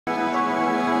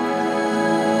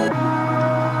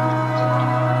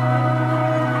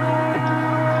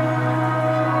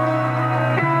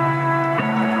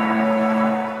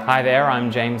Hi there,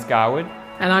 I'm James Garwood.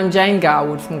 And I'm Jane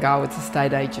Garwood from Garwoods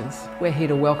Estate Agents. We're here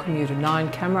to welcome you to 9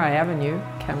 Cammeray Avenue,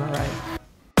 Cammeray.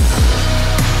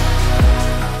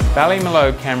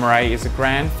 Ballymaloe Cammeray is a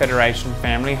Grand Federation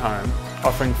family home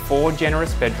offering 4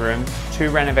 generous bedrooms, 2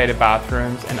 renovated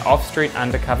bathrooms and off-street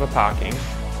undercover parking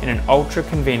in an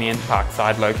ultra-convenient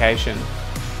parkside location.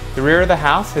 The rear of the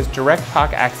house has direct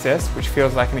park access, which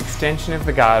feels like an extension of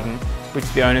the garden, which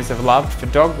the owners have loved for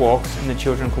dog walks, and the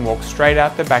children can walk straight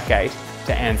out the back gate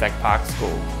to Anzac Park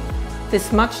School.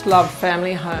 This much-loved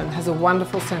family home has a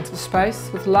wonderful sense of space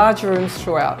with large rooms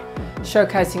throughout,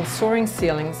 showcasing soaring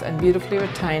ceilings and beautifully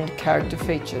retained character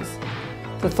features.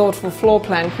 The thoughtful floor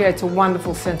plan creates a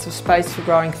wonderful sense of space for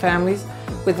growing families,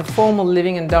 with the formal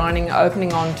living and dining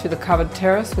opening onto the covered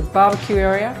terrace with barbecue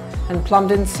area and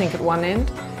plumbed-in sink at one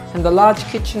end, and the large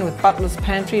kitchen with butler's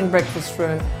pantry and breakfast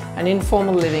room and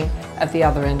informal living at the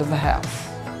other end of the house.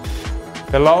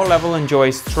 The lower level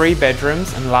enjoys 3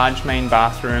 bedrooms and large main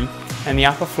bathroom, and the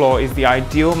upper floor is the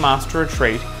ideal master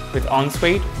retreat with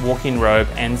ensuite, walk-in robe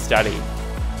and study.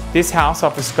 This house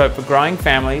offers scope for growing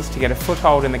families to get a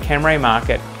foothold in the Cammeray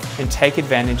market and take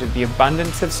advantage of the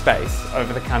abundance of space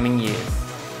over the coming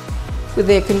years. With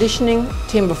air conditioning,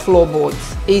 timber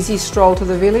floorboards, easy stroll to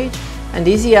the village and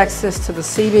easy access to the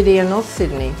CBD and North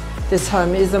Sydney, this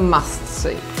home is a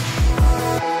must-see.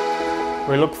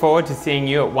 We look forward to seeing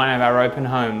you at one of our open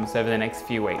homes over the next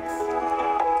few weeks.